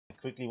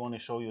quickly want to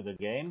show you the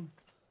game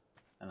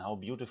and how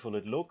beautiful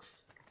it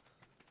looks.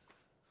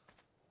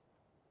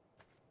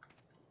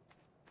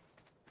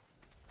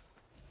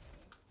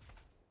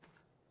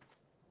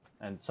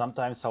 And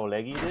sometimes how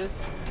laggy it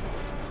is.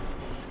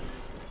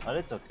 But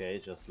it's okay,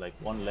 just like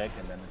one lag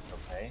and then it's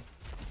okay.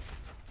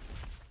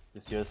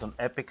 This here are some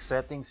epic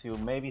settings. You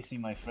maybe see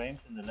my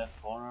frames in the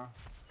left corner.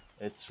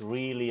 It's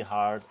really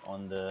hard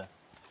on the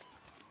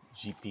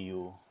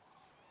GPU.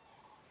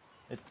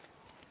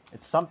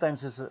 It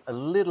sometimes is a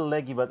little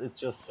laggy, but it's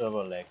just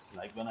server lags.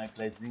 Like when I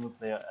played single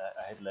player,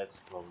 I had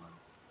less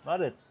problems. But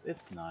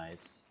it's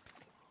nice.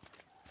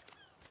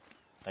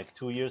 Like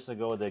 2 years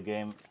ago, the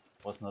game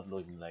was not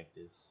looking like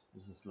this.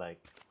 This is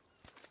like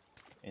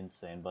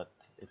insane, but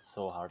it's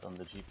so hard on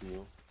the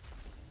GPU.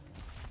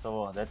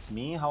 So that's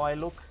me, how I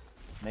look.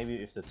 Maybe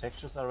if the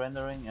textures are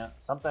rendering, yeah.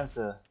 Sometimes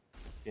the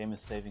game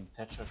is saving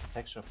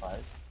texture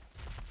files.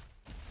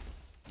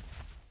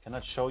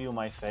 Cannot show you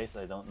my face,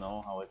 I don't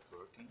know how it's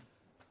working.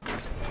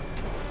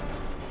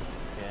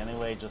 Okay,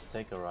 anyway, just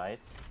take a ride.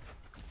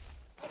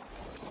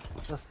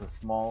 Just a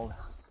small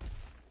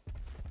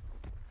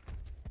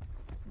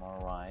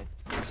ride.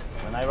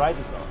 When I ride,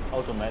 it's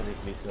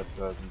automatically third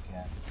person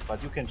cam.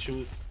 But you can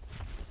choose.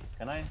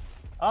 Can I?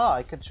 Ah,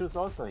 I can choose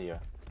also here.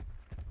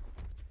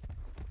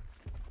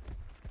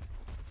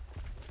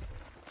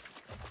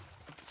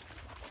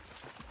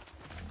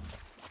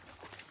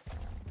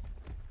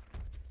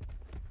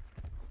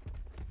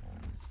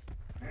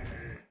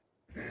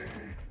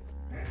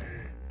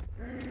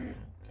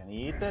 Can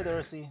he eat that or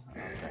is he?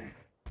 Okay.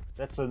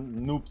 That's a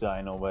noob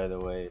dino, by the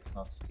way. It's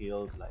not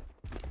skilled. Like,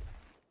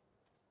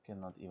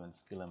 cannot even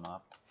skill him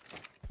up.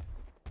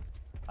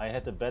 I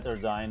had a better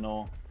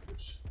dino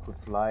which could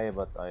fly,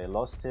 but I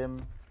lost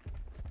him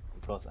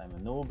because I'm a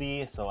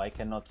newbie, so I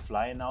cannot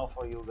fly now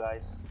for you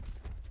guys.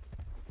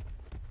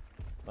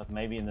 But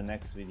maybe in the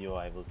next video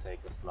I will take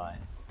a fly.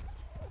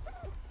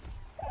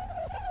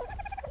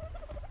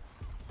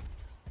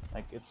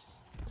 Like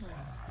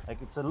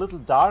it's a little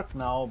dark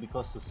now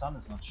because the sun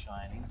is not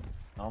shining.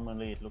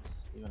 Normally it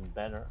looks even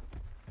better.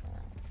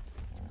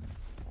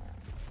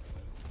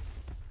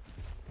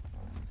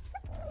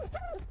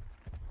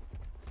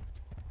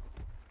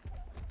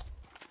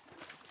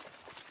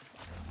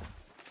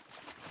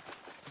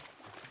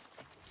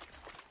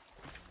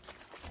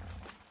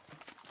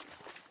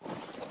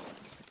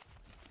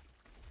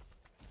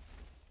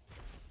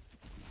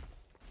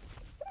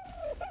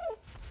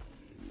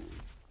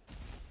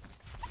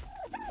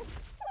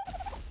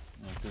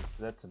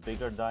 That's a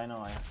bigger dino.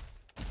 I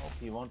hope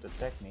he won't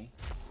attack me.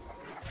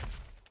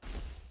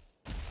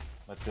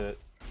 But the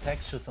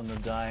textures on the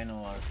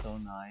dino are so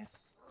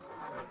nice.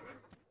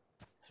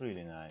 It's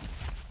really nice.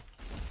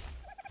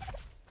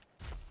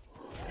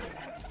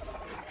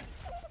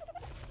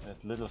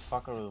 That little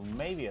fucker will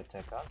maybe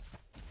attack us.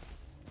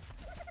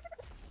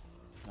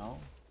 No?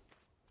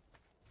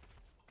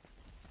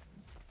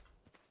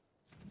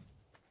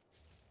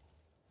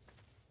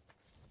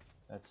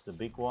 That's the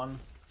big one.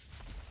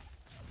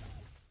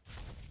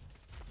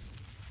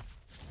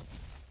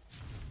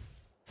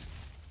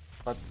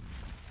 But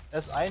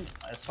as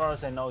far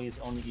as I know, he's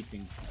only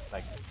eating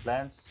like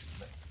plants,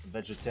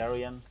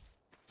 vegetarian,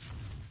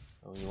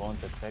 so he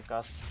won't attack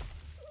us.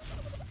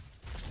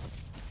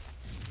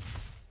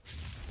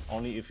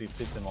 Only if we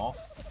piss him off.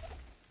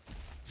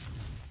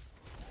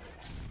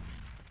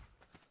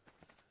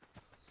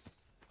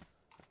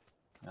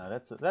 Now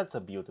that's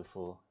a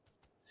beautiful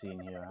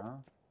scene here, huh?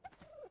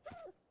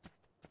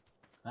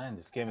 Man,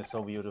 this game is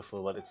so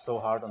beautiful, but it's so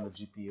hard on the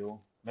GPU.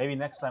 Maybe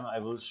next time I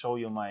will show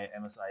you my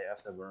MSI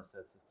afterburn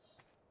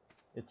sets.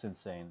 It's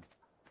insane.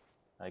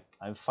 Like,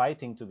 I'm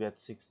fighting to get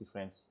 60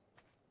 frames.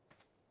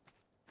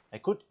 I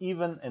could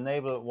even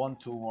enable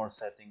 1-2 more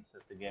settings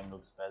that the game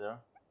looks better.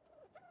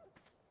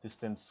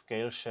 Distance,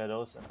 scale,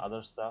 shadows and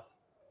other stuff.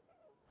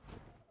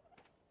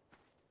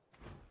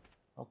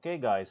 Okay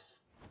guys,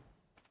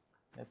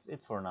 that's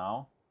it for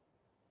now.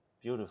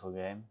 Beautiful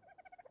game.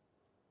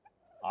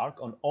 ARK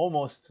on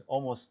almost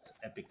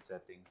epic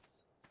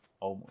settings.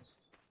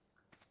 Almost.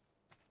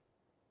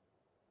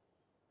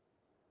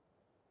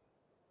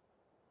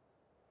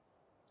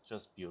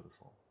 Just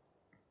beautiful.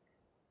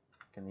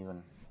 Can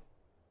even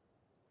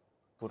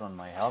put on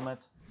my helmet.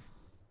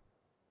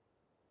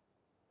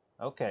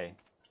 Okay,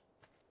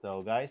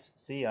 so guys,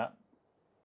 see ya.